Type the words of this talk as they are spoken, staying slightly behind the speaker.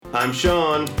I'm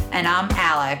Sean. And I'm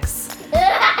Alex.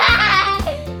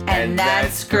 And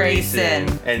that's Grayson.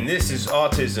 And this is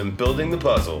Autism Building the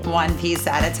Puzzle. One piece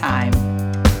at a time.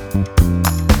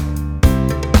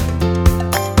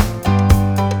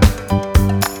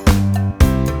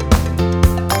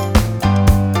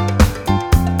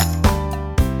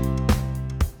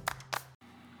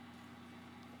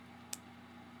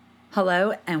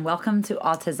 Hello and welcome to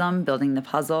Autism Building the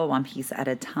Puzzle, One Piece at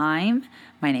a Time.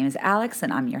 My name is Alex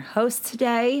and I'm your host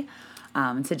today.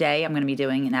 Today I'm going to be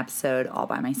doing an episode all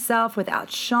by myself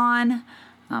without Sean.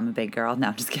 I'm a big girl. No,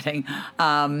 I'm just kidding.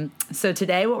 So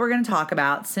today what we're going to talk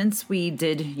about, since we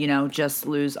did, just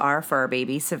lose our fur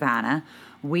baby, Savannah,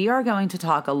 we are going to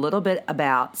talk a little bit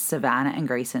about Savannah and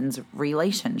Grayson's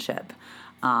relationship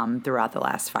throughout the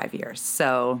last 5 years.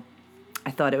 So I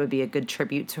thought it would be a good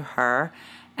tribute to her.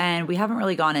 And we haven't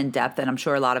really gone in depth, and I'm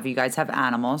sure a lot of you guys have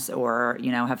animals or,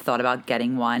 have thought about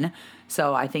getting one.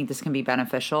 So I think this can be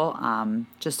beneficial,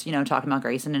 just, talking about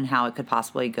Grayson and how it could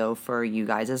possibly go for you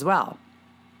guys as well.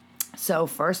 So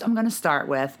first I'm going to start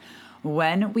with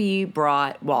when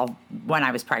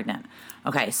I was pregnant.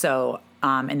 Okay, so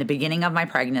in the beginning of my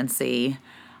pregnancy,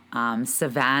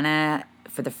 Savannah,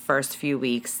 for the first few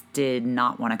weeks, did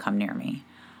not want to come near me.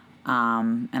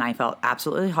 And I felt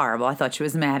absolutely horrible. I thought she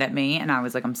was mad at me, and I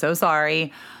was like, I'm so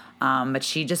sorry. But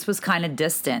she just was kind of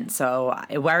distant, so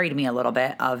it worried me a little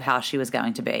bit of how she was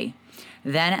going to be.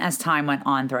 Then as time went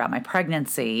on throughout my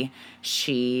pregnancy,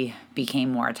 she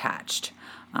became more attached.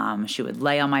 She would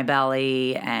lay on my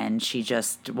belly, and she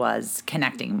just was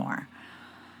connecting more.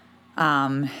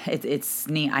 It's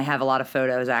neat. I have a lot of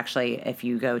photos, actually. If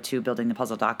you go to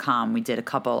buildingthepuzzle.com, we did a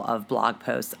couple of blog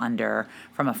posts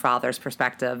from a father's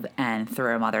perspective and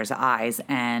through a mother's eyes.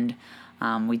 And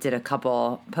we did a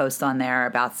couple posts on there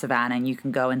about Savannah, and you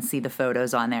can go and see the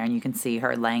photos on there, and you can see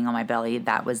her laying on my belly.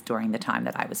 That was during the time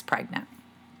that I was pregnant.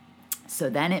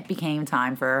 So then it became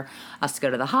time for us to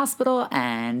go to the hospital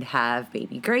and have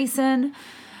baby Grayson.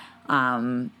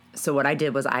 So what I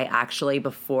did was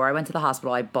before I went to the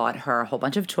hospital, I bought her a whole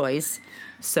bunch of toys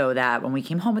so that when we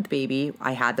came home with the baby,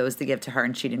 I had those to give to her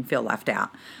and she didn't feel left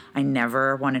out. I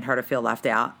never wanted her to feel left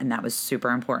out, and that was super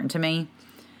important to me.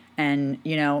 And,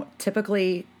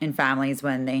 typically in families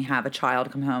when they have a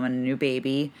child come home and a new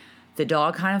baby, the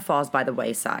dog kind of falls by the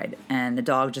wayside and the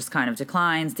dog just kind of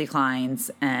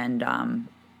declines, and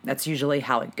that's usually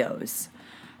how it goes.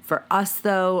 For us,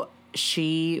 though,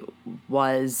 she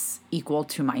was equal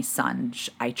to my son.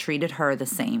 I treated her the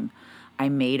same. I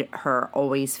made her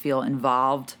always feel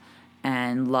involved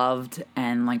and loved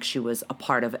and like she was a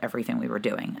part of everything we were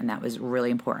doing. And that was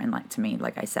really important to me,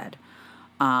 like I said.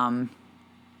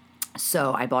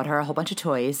 So I bought her a whole bunch of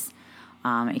toys.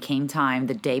 It came time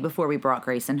the day before we brought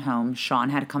Grayson home.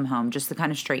 Sean had to come home just to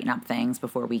kind of straighten up things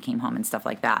before we came home and stuff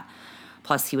like that.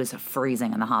 Plus he was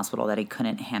freezing in the hospital that he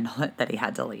couldn't handle it, that he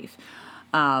had to leave.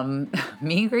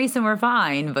 Me and Grayson were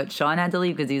fine, but Sean had to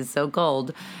leave because he was so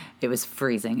cold. It was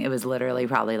freezing. It was literally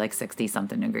probably like 60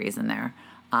 something degrees in there.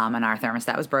 And our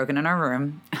thermostat was broken in our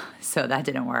room, so that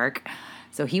didn't work.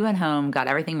 So he went home, got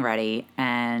everything ready,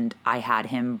 and I had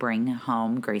him bring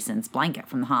home Grayson's blanket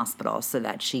from the hospital so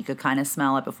that she could kind of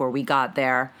smell it before we got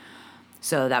there.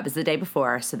 So that was the day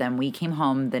before. So then we came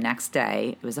home the next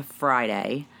day. It was a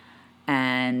Friday,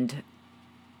 and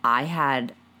I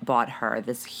had bought her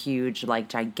this huge,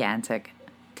 gigantic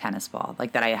tennis ball,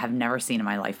 that I have never seen in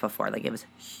my life before. It was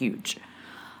huge.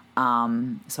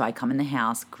 So I come in the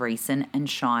house. Grayson and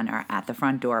Sean are at the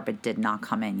front door, but did not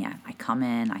come in yet. I come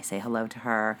in, I say hello to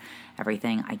her,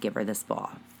 everything. I give her this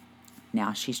ball.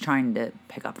 Now she's trying to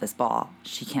pick up this ball.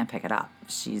 She can't pick it up.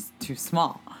 She's too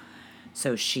small.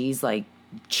 So she's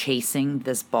chasing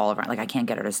this ball around. I can't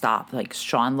get her to stop.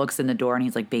 Sean looks in the door and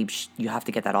he's like, babe, you have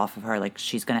to get that off of her.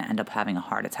 She's going to end up having a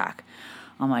heart attack.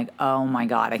 I'm like, oh my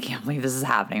God, I can't believe this is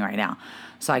happening right now.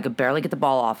 So I could barely get the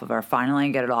ball off of her. Finally, I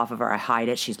get it off of her. I hide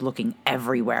it. She's looking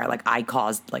everywhere. I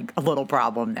caused a little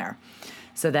problem there.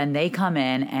 So then they come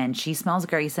in and she smells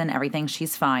Grayson, everything.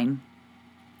 She's fine.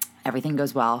 Everything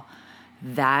goes well.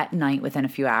 That night, within a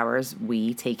few hours,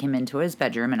 we take him into his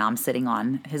bedroom, and I'm sitting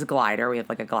on his glider. We have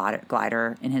a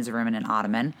glider in his room and an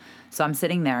ottoman. So I'm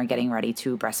sitting there getting ready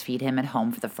to breastfeed him at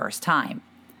home for the first time.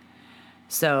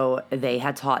 So they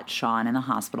had taught Sean in the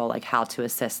hospital, how to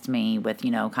assist me with,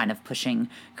 kind of pushing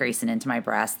Grayson into my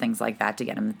breast, things like that to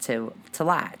get him to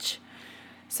latch.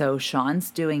 So Sean's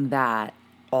doing that.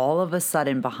 All of a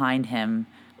sudden behind him,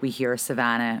 we hear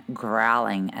Savannah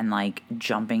growling and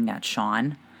jumping at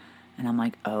Sean. And I'm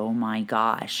like, oh my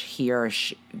gosh,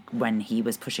 when he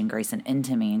was pushing Grayson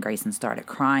into me and Grayson started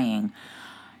crying,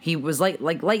 he was like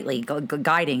lightly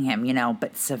guiding him,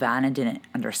 but Savannah didn't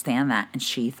understand that, and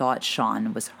she thought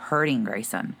Sean was hurting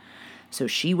Grayson. So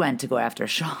she went to go after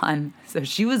Sean. So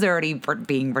she was already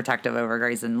being protective over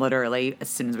Grayson, literally, as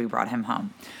soon as we brought him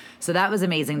home. So that was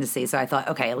amazing to see. So I thought,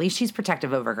 okay, at least she's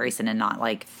protective over Grayson and not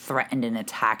like threatened and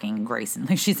attacking Grayson.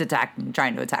 Like she's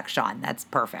trying to attack Sean. That's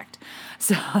perfect.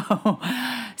 So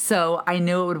I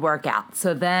knew it would work out.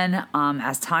 So then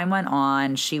as time went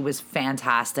on, she was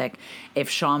fantastic.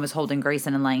 If Sean was holding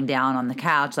Grayson and laying down on the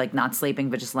couch, like not sleeping,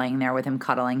 but just laying there with him,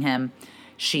 cuddling him,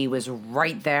 she was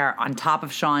right there on top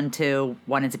of Sean too,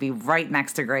 wanted to be right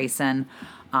next to Grayson.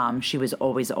 She was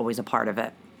always a part of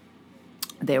it.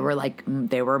 They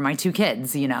were my two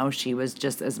kids, She was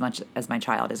just as much as my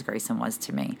child as Grayson was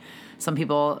to me. Some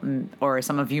people, or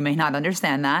some of you may not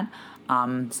understand that.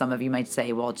 Some of you might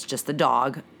say, well, it's just a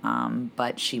dog.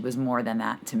 But she was more than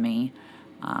that to me.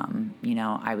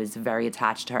 I was very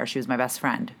attached to her. She was my best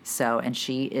friend. And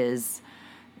she is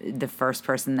the first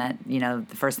person that, the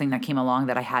first thing that came along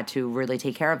that I had to really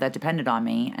take care of that depended on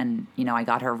me. And, I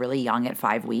got her really young at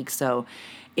 5 weeks. So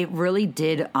it really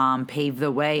did pave the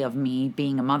way of me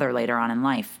being a mother later on in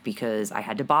life, because I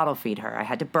had to bottle feed her. I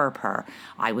had to burp her.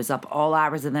 I was up all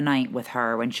hours of the night with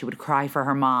her when she would cry for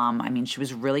her mom. I mean, she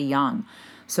was really young.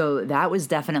 So that was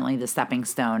definitely the stepping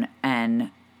stone.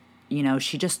 And,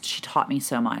 she taught me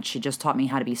so much. She just taught me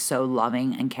how to be so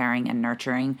loving and caring and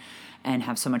nurturing and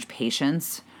have so much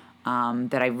patience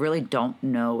that I really don't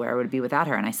know where I would be without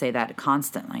her. And I say that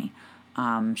constantly.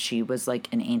 She was like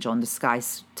an angel in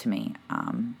disguise to me.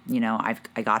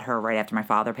 I got her right after my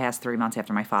father passed, 3 months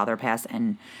after my father passed,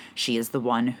 and she is the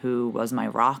one who was my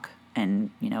rock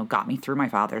and, got me through my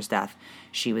father's death.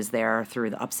 She was there through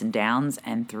the ups and downs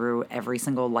and through every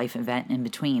single life event in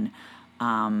between.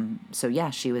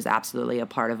 She was absolutely a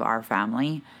part of our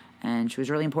family, and she was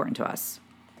really important to us.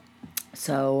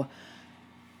 So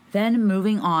then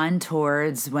moving on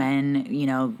towards when,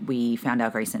 we found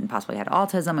out Grayson possibly had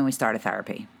autism and we started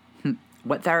therapy.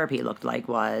 What therapy looked like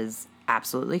was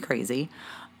absolutely crazy.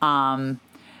 Savannah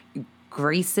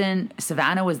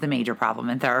was the major problem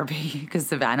in therapy because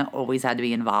Savannah always had to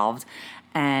be involved.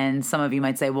 And some of you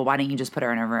might say, well, why didn't you just put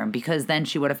her in a room? Because then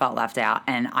she would have felt left out,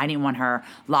 and I didn't want her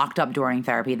locked up during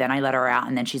therapy. Then I let her out,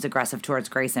 and then she's aggressive towards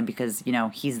Grayson because,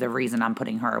 he's the reason I'm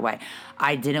putting her away.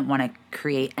 I didn't want to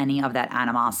create any of that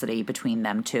animosity between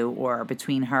them two or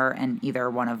between her and either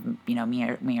one of,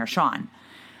 me or Sean.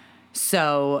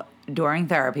 So during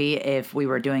therapy, if we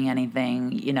were doing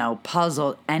anything,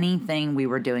 puzzle, anything we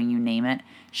were doing, you name it,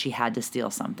 she had to steal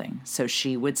something. So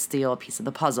she would steal a piece of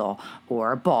the puzzle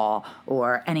or a ball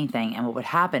or anything. And what would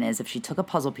happen is if she took a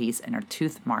puzzle piece and her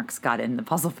tooth marks got in the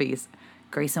puzzle piece,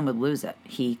 Grayson would lose it.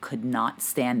 He could not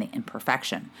stand the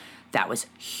imperfection. That was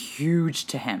huge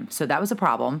to him. So that was a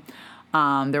problem.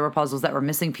 There were puzzles that were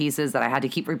missing pieces that I had to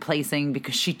keep replacing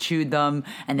because she chewed them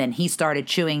and then he started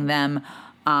chewing them.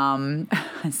 But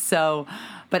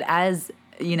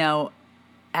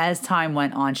as time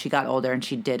went on, she got older and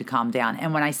she did calm down.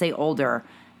 And when I say older,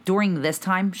 during this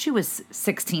time, she was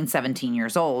 16, 17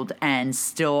 years old and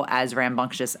still as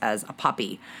rambunctious as a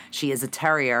puppy. She is a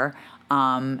terrier.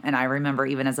 And I remember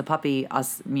even as a puppy,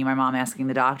 me and my mom asking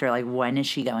the doctor, like, when is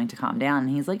she going to calm down? And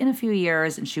he's like, in a few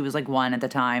years. And she was like 1 at the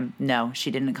time. No,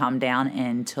 she didn't calm down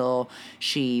until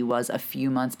she was a few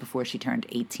months before she turned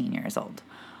 18 years old.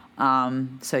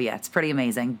 It's pretty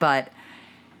amazing. But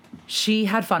she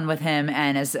had fun with him,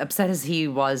 and as upset as he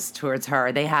was towards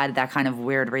her, they had that kind of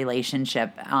weird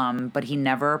relationship. But he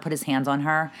never put his hands on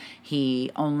her.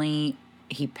 He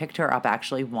picked her up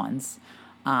actually once.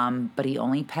 But he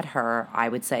only pet her, I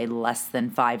would say, less than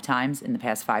 5 times in the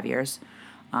past 5 years,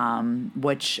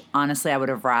 which honestly I would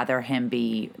have rather him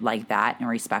be like that and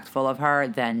respectful of her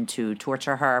than to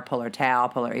torture her, pull her tail,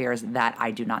 pull her ears. That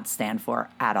I do not stand for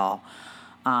at all.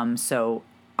 So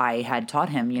I had taught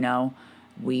him,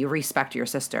 we respect your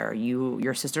sister.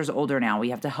 Your sister's older now. We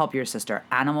have to help your sister.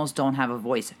 Animals don't have a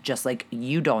voice, just like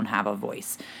you don't have a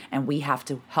voice. And we have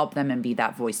to help them and be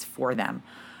that voice for them.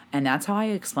 And that's how I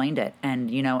explained it.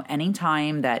 And,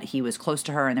 anytime that he was close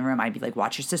to her in the room, I'd be like,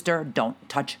 watch your sister. Don't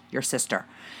touch your sister.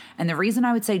 And the reason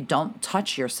I would say don't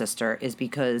touch your sister is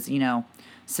because,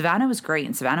 Savannah was great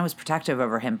and Savannah was protective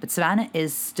over him. But Savannah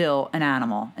is still an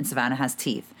animal and Savannah has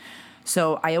teeth.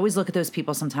 So I always look at those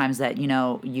people sometimes that,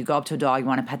 you go up to a dog, you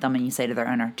want to pet them, and you say to their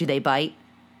owner, do they bite?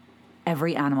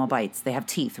 Every animal bites. They have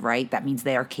teeth, right? That means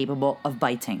they are capable of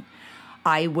biting.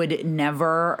 I would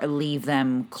never leave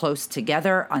them close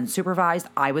together, unsupervised.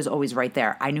 I was always right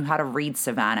there. I knew how to read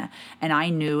Savannah. And I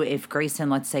knew if Grayson,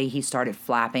 let's say he started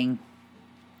flapping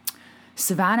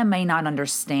Savannah may not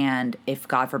understand if,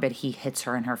 God forbid, he hits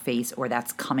her in her face or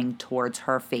that's coming towards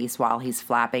her face while he's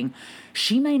flapping.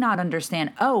 She may not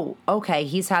understand, oh, okay,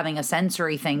 he's having a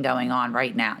sensory thing going on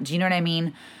right now. Do you know what I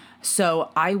mean?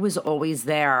 So I was always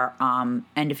there. And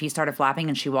if he started flapping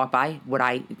and she walked by, would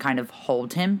I kind of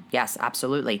hold him? Yes,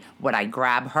 absolutely. Would I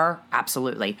grab her?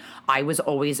 Absolutely. I was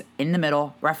always in the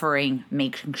middle, refereeing,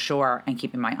 making sure and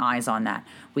keeping my eyes on that.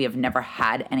 We have never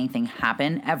had anything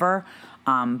happen ever.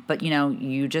 But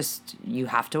you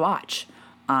have to watch.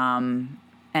 And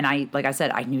like I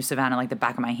said, I knew Savannah like the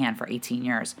back of my hand for 18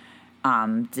 years.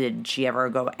 Did she ever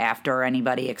go after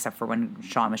anybody except for when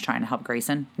Sean was trying to help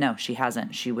Grayson? No, she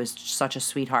hasn't. She was such a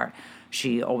sweetheart.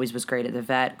 She always was great at the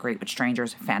vet, great with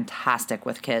strangers, fantastic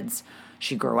with kids.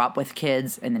 She grew up with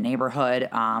kids in the neighborhood.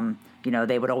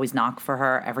 They would always knock for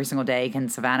her every single day. Can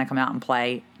Savannah come out and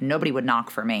play? Nobody would knock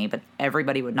for me, but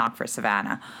everybody would knock for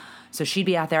Savannah. So she'd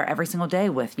be out there every single day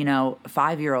with,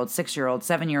 5-year-olds, 6-year-olds,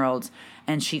 7-year-olds,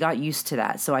 and she got used to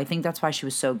that. So I think that's why she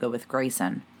was so good with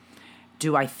Grayson.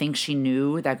 Do I think she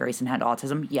knew that Grayson had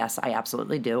autism? Yes, I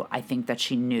absolutely do. I think that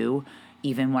she knew,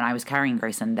 even when I was carrying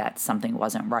Grayson, that something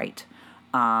wasn't right,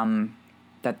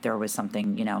 that there was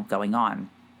something, going on.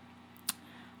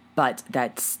 But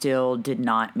that still did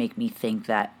not make me think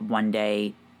that one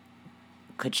day,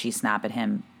 could she snap at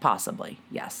him? Possibly,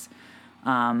 yes.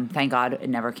 Thank God it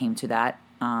never came to that.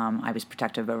 I was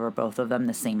protective over both of them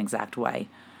the same exact way.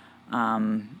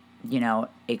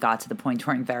 It got to the point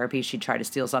during therapy, she'd try to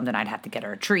steal something. I'd have to get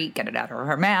her a treat, get it out of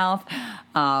her mouth.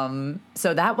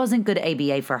 So that wasn't good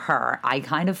ABA for her. I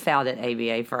kind of failed at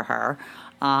ABA for her.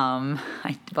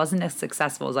 I wasn't as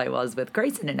successful as I was with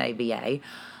Grayson in ABA.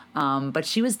 But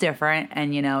she was different.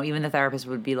 And, even the therapist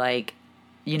would be like,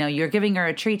 you're giving her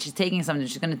a treat. She's taking something.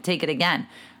 She's going to take it again.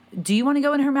 Do you want to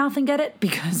go in her mouth and get it?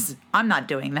 Because I'm not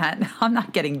doing that. I'm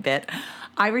not getting bit.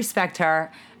 I respect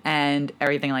her and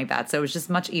everything like that. So it was just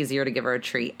much easier to give her a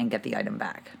treat and get the item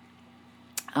back.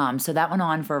 So that went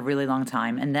on for a really long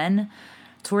time. And then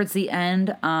towards the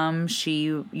end,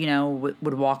 she,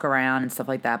 would walk around and stuff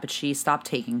like that, but she stopped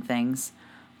taking things.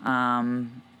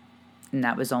 And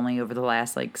that was only over the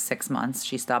last 6 months.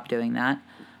 She stopped doing that.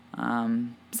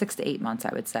 6 to 8 months,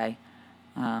 I would say.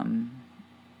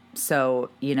 So,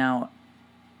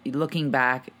 looking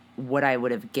back, what I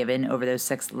would have given over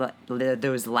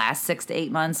those last 6 to 8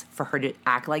 months for her to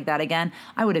act like that again,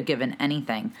 I would have given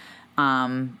anything.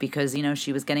 Because,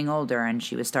 she was getting older and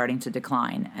she was starting to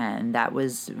decline. And that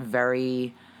was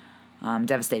very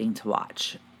devastating to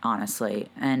watch, honestly.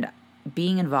 And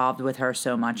being involved with her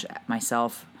so much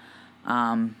myself,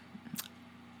 I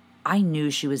knew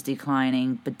she was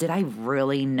declining, but did I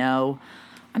really know?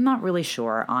 I'm not really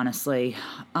sure, honestly.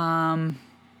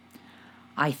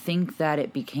 I think that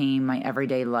it became my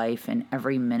everyday life and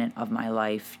every minute of my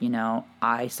life.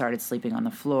 I started sleeping on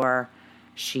the floor.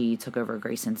 She took over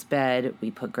Grayson's bed.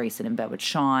 We put Grayson in bed with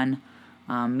Sean.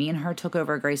 Me and her took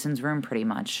over Grayson's room pretty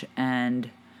much. And,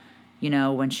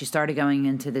 when she started going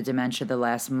into the dementia the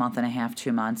last month and a half,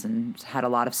 2 months, and had a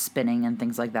lot of spinning and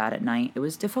things like that at night, it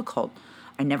was difficult.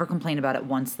 I never complained about it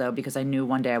once, though, because I knew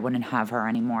one day I wouldn't have her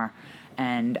anymore.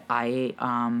 And I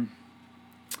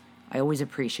always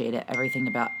appreciated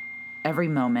every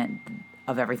moment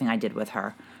of everything I did with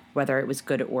her, whether it was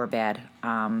good or bad.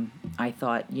 I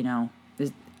thought,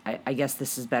 I guess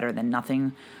this is better than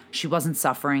nothing. She wasn't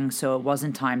suffering, so it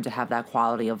wasn't time to have that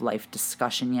quality of life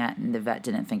discussion yet, and the vet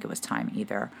didn't think it was time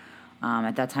either.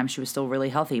 At that time, she was still really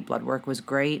healthy. Blood work was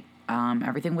great.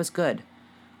 Everything was good.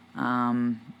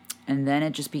 And then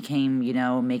it just became,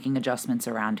 making adjustments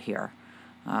around here.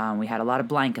 We had a lot of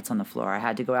blankets on the floor. I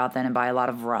had to go out then and buy a lot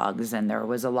of rugs, and there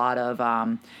was a lot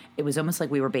of, it was almost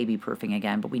like we were baby proofing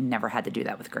again, but we never had to do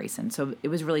that with Grayson. So it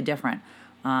was really different.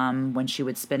 When she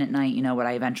would spin at night, what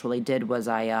I eventually did was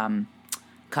I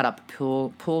cut up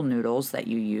pool noodles that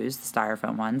you use, the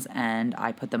styrofoam ones, and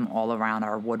I put them all around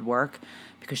our woodwork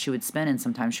because she would spin and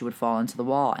sometimes she would fall into the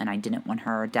wall, and I didn't want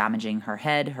her damaging her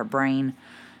head, her brain.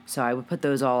 So I would put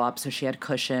those all up so she had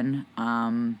cushion.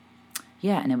 And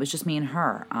it was just me and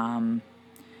her.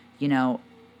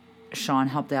 Sean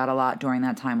helped out a lot during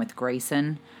that time with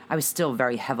Grayson. I was still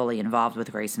very heavily involved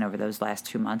with Grayson over those last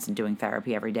 2 months and doing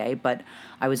therapy every day, but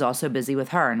I was also busy with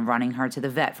her and running her to the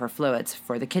vet for fluids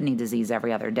for the kidney disease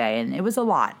every other day, and it was a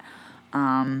lot.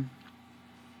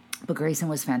 But Grayson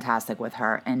was fantastic with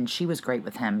her, and she was great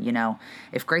with him.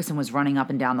 If Grayson was running up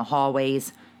and down the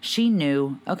hallways, she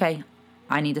knew, okay,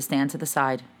 I need to stand to the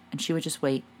side, and she would just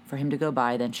wait for him to go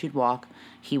by. Then she'd walk.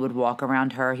 He would walk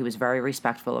around her. He was very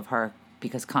respectful of her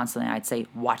because constantly I'd say,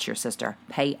 watch your sister,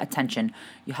 pay attention.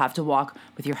 You have to walk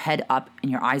with your head up and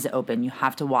your eyes open. You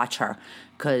have to watch her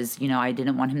because, I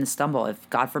didn't want him to stumble. If,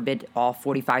 God forbid, all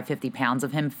 45, 50 pounds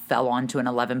of him fell onto an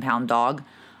 11-pound dog,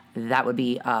 that would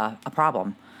be a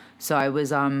problem. So I was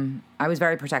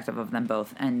very protective of them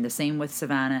both. And the same with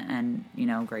Savannah and,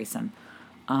 Grayson.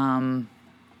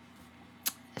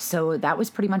 So that was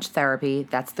pretty much therapy.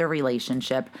 That's their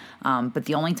relationship. But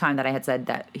the only time that I had said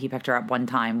that he picked her up one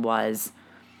time was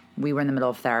we were in the middle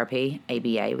of therapy.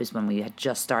 ABA was when we had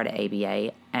just started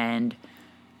ABA. And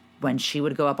when she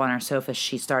would go up on our sofa,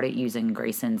 she started using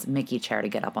Grayson's Mickey chair to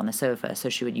get up on the sofa. So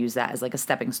she would use that as like a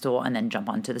stepping stool and then jump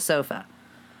onto the sofa.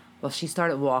 Well, she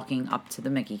started walking up to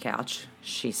the Mickey couch.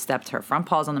 She stepped her front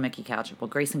paws on the Mickey couch. Well,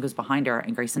 Grayson goes behind her,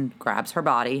 and Grayson grabs her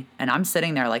body. And I'm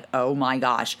sitting there like, oh my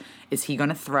gosh, is he going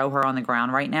to throw her on the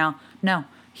ground right now? No,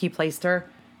 he placed her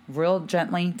real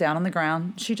gently down on the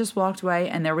ground. She just walked away,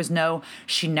 and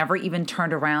she never even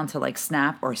turned around to like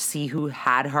snap or see who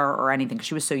had her or anything.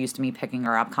 She was so used to me picking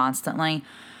her up constantly.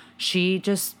 She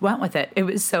just went with it. It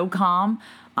was so calm.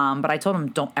 But I told him,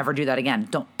 don't ever do that again.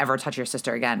 Don't ever touch your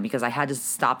sister again, because I had to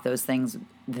stop those things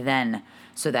then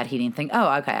so that he didn't think,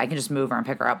 oh, okay, I can just move her and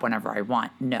pick her up whenever I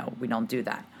want. No, we don't do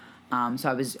that. So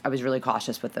I was really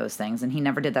cautious with those things, and he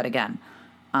never did that again.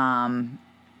 I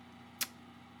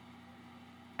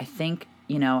think,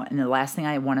 and the last thing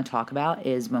I want to talk about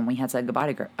is when we had said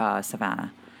goodbye to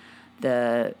Savannah.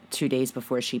 The 2 days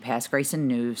before she passed, Grayson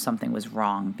knew something was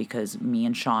wrong because me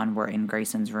and Sean were in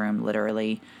Grayson's room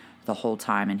literally the whole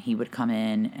time, and he would come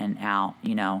in and out,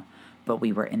 but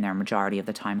we were in there majority of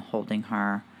the time holding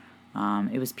her.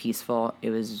 It was peaceful.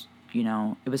 It was,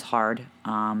 it was hard.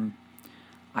 I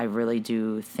really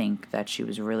do think that she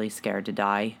was really scared to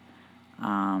die.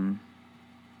 The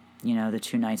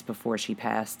 2 nights before she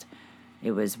passed,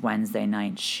 it was Wednesday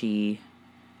night.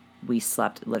 We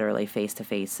slept literally face to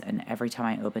face, and every time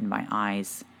I opened my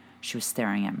eyes, she was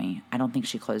staring at me. I don't think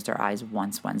she closed her eyes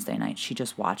once Wednesday night. She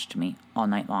just watched me all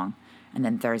night long. And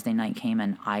then Thursday night came,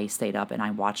 and I stayed up and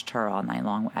I watched her all night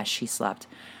long as she slept.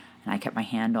 And I kept my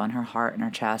hand on her heart and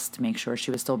her chest to make sure she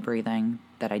was still breathing,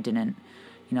 that I didn't,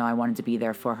 I wanted to be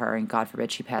there for her. And God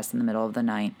forbid she passed in the middle of the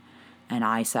night. And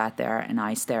I sat there and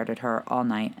I stared at her all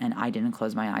night, and I didn't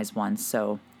close my eyes once.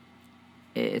 So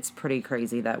it's pretty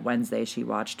crazy that Wednesday she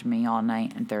watched me all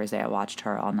night, and Thursday I watched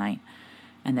her all night.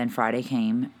 And then Friday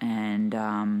came,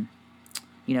 and,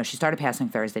 she started passing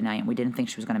Thursday night, and we didn't think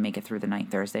she was going to make it through the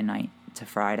night, Thursday night to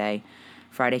Friday.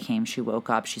 Friday came, she woke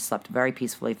up, she slept very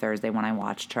peacefully Thursday when I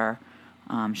watched her.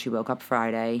 She woke up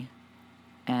Friday,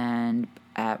 and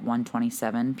at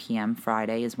 1:27 p.m.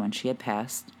 Friday is when she had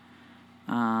passed.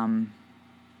 It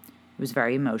was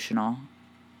very emotional.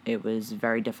 It was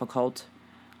very difficult.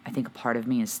 I think a part of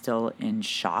me is still in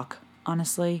shock,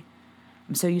 honestly.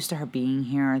 I'm so used to her being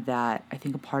here that I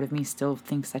think a part of me still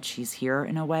thinks that she's here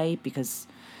in a way, because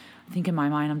I think in my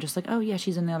mind I'm just like, oh yeah,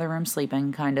 she's in the other room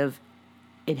sleeping, kind of.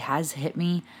 It has hit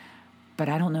me, but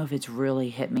I don't know if it's really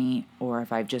hit me or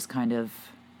if I've just kind of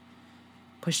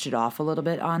pushed it off a little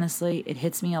bit, honestly. It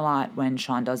hits me a lot when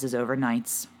Sean does his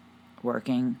overnights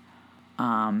working.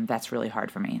 That's really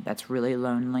hard for me. That's really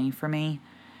lonely for me.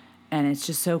 And it's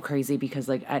just so crazy because,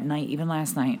 like, at night, even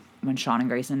last night, when Sean and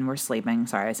Grayson were sleeping,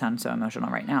 sorry, I sound so emotional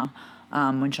right now.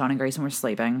 When Sean and Grayson were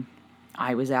sleeping,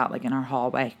 I was out, like, in our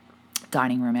hallway,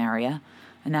 dining room area,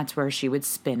 and that's where she would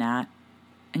spin at.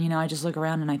 And, I just look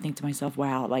around and I think to myself,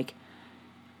 wow, like,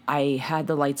 I had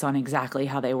the lights on exactly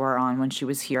how they were on when she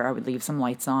was here. I would leave some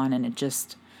lights on, and it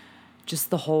just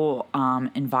the whole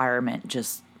environment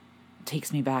just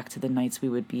takes me back to the nights we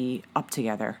would be up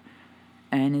together.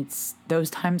 And those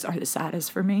times are the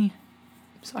saddest for me.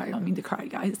 Sorry, I don't mean to cry,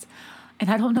 guys. And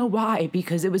I don't know why,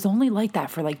 because it was only like that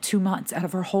for like 2 months out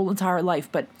of her whole entire life.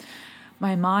 But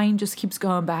my mind just keeps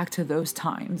going back to those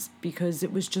times because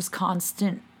it was just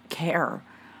constant care.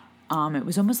 It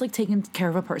was almost like taking care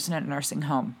of a person at a nursing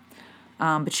home.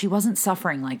 But she wasn't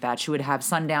suffering like that. She would have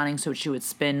sundowning, so she would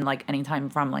spin like anytime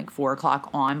from like 4 o'clock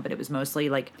on, but it was mostly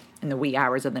like in the wee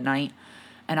hours of the night.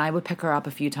 And I would pick her up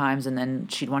a few times, and then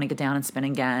she'd want to get down and spin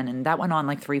again. And that went on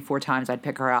like 3-4 times. I'd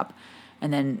pick her up.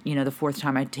 And then, the 4th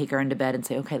time I'd take her into bed and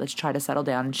say, okay, let's try to settle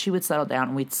down. And she would settle down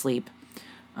and we'd sleep.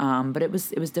 But it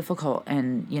was difficult.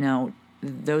 And,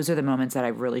 those are the moments that I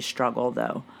really struggle,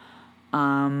 though.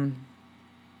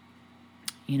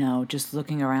 Just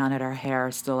looking around at her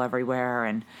hair still everywhere.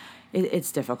 And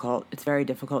it's difficult. It's very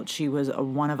difficult. She was a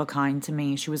one of a kind to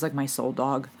me. She was like my soul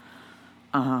dog.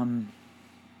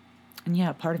 And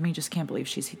yeah, part of me just can't believe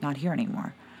she's not here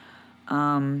anymore.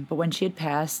 But when she had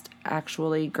passed,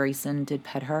 actually, Grayson did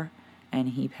pet her, and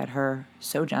he pet her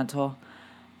so gentle.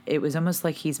 it was almost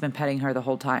like he's been petting her the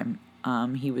whole time.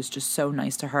 He was just so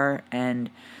nice to her. And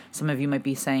some of you might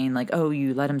be saying like, oh,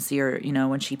 you let him see her,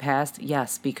 when she passed.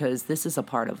 Yes, because this is a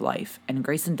part of life. And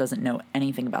Grayson doesn't know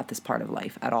anything about this part of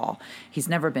life at all. He's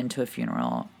never been to a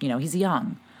funeral. He's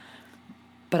young.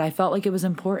 But I felt like it was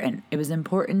important. It was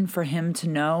important for him to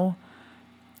know,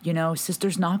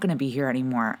 sister's not going to be here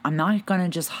anymore. I'm not going to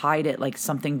just hide it like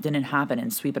something didn't happen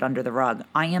and sweep it under the rug.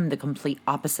 I am the complete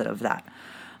opposite of that.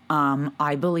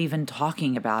 I believe in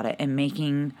talking about it and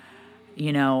making,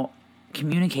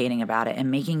 communicating about it and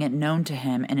making it known to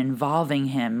him and involving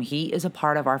him. He is a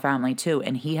part of our family too.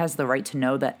 And he has the right to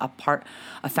know that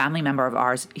a family member of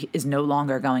ours is no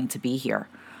longer going to be here.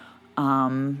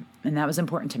 And that was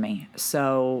important to me.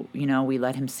 So, we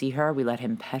let him see her, we let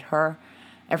him pet her,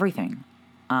 everything.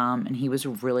 And he was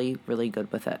really, really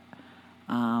good with it.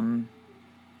 Even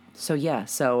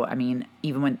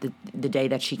when the day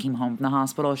that she came home from the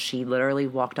hospital, she literally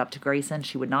walked up to Grayson.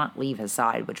 She would not leave his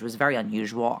side, which was very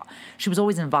unusual. She was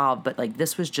always involved, but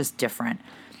this was just different.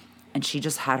 And she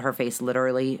just had her face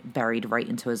literally buried right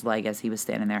into his leg as he was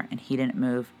standing there. And he didn't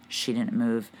move. She didn't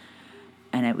move.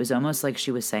 And it was almost like she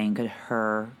was saying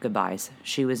her goodbyes.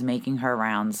 She was making her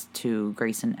rounds to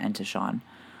Grayson and to Sean.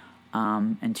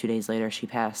 And 2 days later, she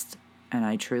passed. And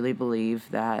I truly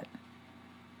believe that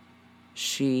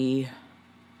she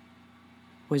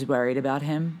was worried about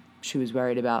him. She was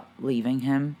worried about leaving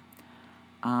him.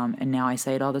 And now I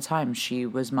say it all the time. She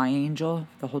was my angel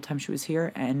the whole time she was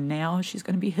here. And now she's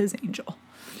going to be his angel.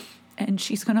 And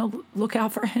she's going to look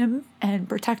out for him and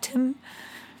protect him,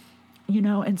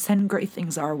 and send great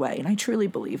things our way. And I truly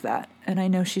believe that. And I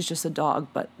know she's just a dog,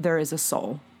 but there is a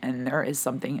soul and there is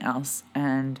something else.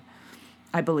 And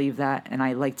I believe that. And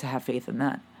I like to have faith in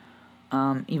that.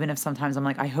 Even if sometimes I'm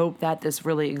like, I hope that this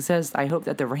really exists. I hope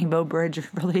that the Rainbow Bridge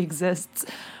really exists.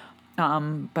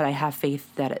 But I have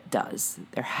faith that it does.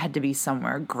 There had to be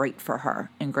somewhere great for her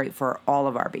and great for all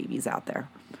of our babies out there.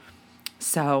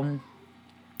 So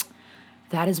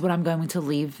that is what I'm going to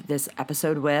leave this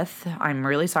episode with. I'm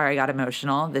really sorry I got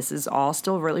emotional. This is all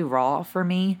still really raw for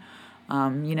me.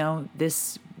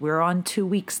 We're on 2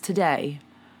 weeks today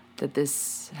that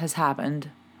this has happened.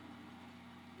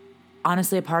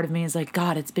 Honestly, a part of me is like,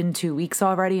 God, it's been 2 weeks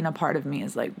already. And a part of me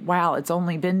is like, wow, it's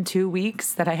only been 2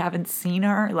 weeks that I haven't seen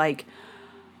her. Like,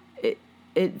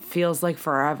 it feels like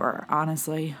forever,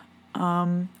 honestly.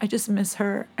 I just miss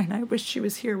her and I wish she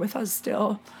was here with us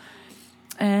still.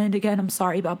 And again, I'm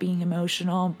sorry about being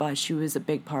emotional, but she was a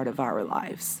big part of our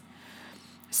lives.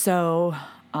 So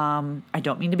I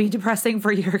don't mean to be depressing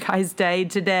for your guys' day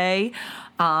today.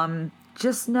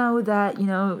 Just know that,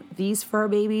 these fur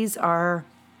babies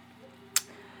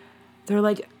they're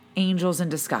like angels in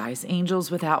disguise,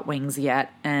 angels without wings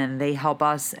yet. And they help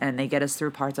us and they get us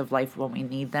through parts of life when we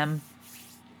need them.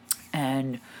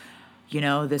 And,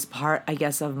 this part, I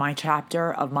guess, of my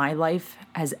chapter of my life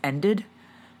has ended.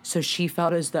 So she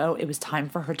felt as though it was time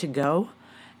for her to go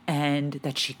and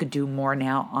that she could do more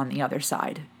now on the other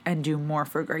side and do more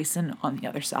for Grayson on the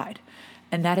other side.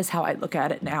 And that is how I look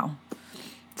at it now.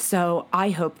 So I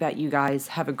hope that you guys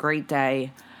have a great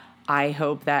day. I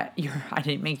hope that I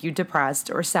didn't make you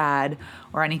depressed or sad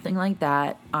or anything like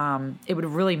that. It would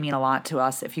really mean a lot to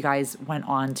us if you guys went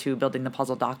on to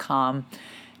buildingthepuzzle.com.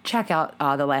 Check out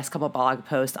the last couple blog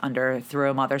posts under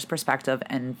Through a Mother's Perspective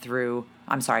and Through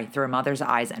a Mother's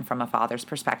Eyes and From a Father's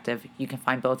Perspective. You can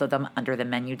find both of them under the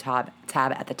menu tab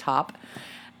at the top.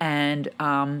 And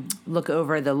look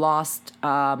over the Lost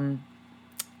blog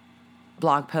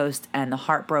post and the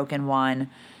Heartbroken one.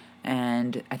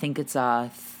 And I think it's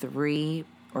 3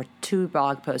 or 2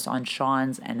 blog posts on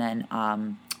Sean's and then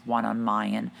one on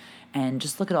mine. And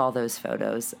just look at all those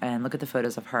photos and look at the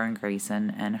photos of her and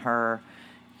Grayson and her,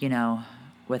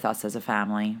 with us as a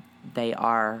family. They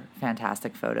are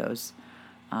fantastic photos.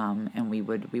 And we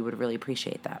would really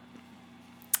appreciate that.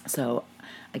 So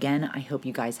again, I hope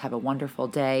you guys have a wonderful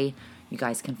day. You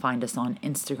guys can find us on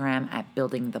Instagram at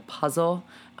Building the Puzzle.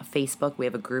 Facebook, we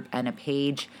have a group and a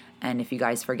page. And if you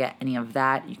guys forget any of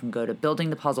that, you can go to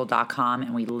buildingthepuzzle.com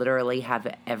and we literally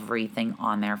have everything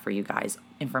on there for you guys.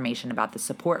 Information about the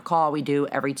support call we do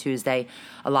every Tuesday.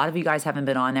 A lot of you guys haven't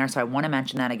been on there, so I want to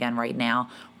mention that again right now.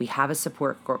 We have a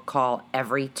support call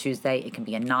every Tuesday. It can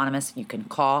be anonymous. You can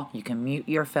call. You can mute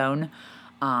your phone.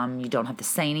 You don't have to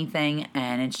say anything,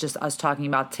 and it's just us talking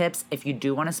about tips. If you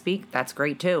do want to speak, that's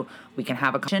great too. We can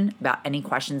have a question about any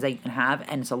questions that you can have,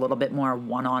 and it's a little bit more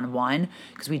one-on-one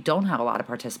because we don't have a lot of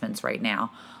participants right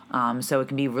now. So it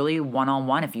can be really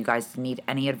one-on-one. If you guys need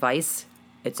any advice,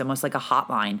 it's almost like a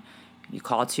hotline. You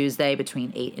call Tuesday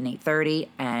between 8 and 8:30,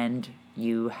 and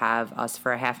you have us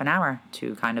for a half an hour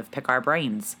to kind of pick our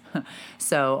brains.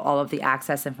 So all of the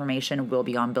access information will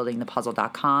be on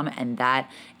buildingthepuzzle.com, and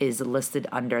that is listed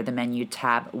under the menu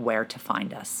tab where to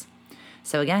find us.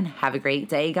 So again, have a great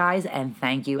day, guys, and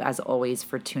thank you as always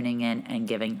for tuning in and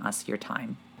giving us your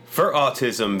time. For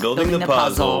Autism, building the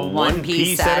puzzle, one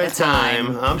piece at a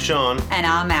time. I'm Sean. And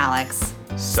I'm Alex.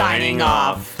 Signing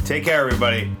off. Take care,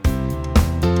 everybody.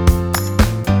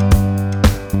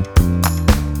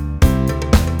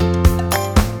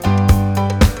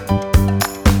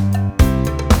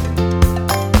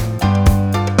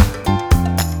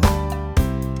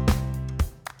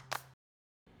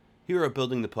 Here at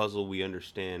Building the Puzzle, we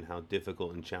understand how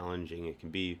difficult and challenging it can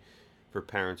be for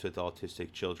parents with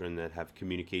autistic children that have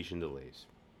communication delays.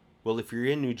 Well, if you're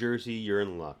in New Jersey, you're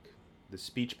in luck. The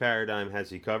Speech Paradigm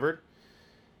has you covered.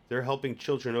 They're helping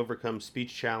children overcome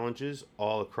speech challenges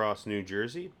all across New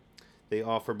Jersey. They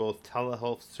offer both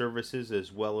telehealth services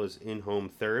as well as in-home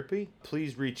therapy.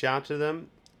 Please reach out to them.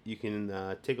 You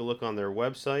can take a look on their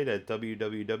website at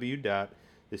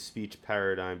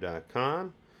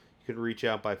www.thespeechparadigm.com. You can reach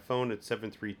out by phone at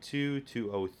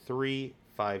 732-203-5268.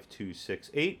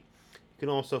 You can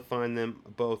also find them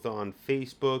both on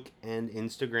Facebook and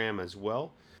Instagram as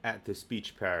well at The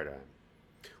Speech Paradigm.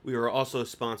 We are also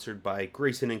sponsored by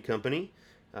Grayson & Company,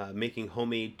 making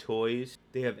homemade toys.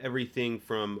 They have everything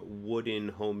from wooden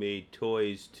homemade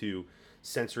toys to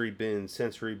sensory bins,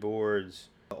 sensory boards,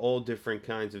 all different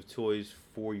kinds of toys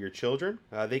for your children.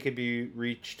 They can be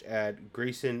reached at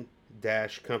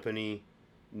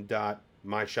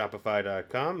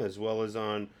grayson-company.myshopify.com, as well as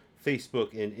on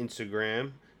Facebook and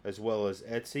Instagram, as well as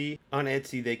Etsy. On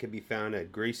Etsy, they can be found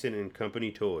at Grayson &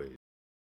 Company Toys.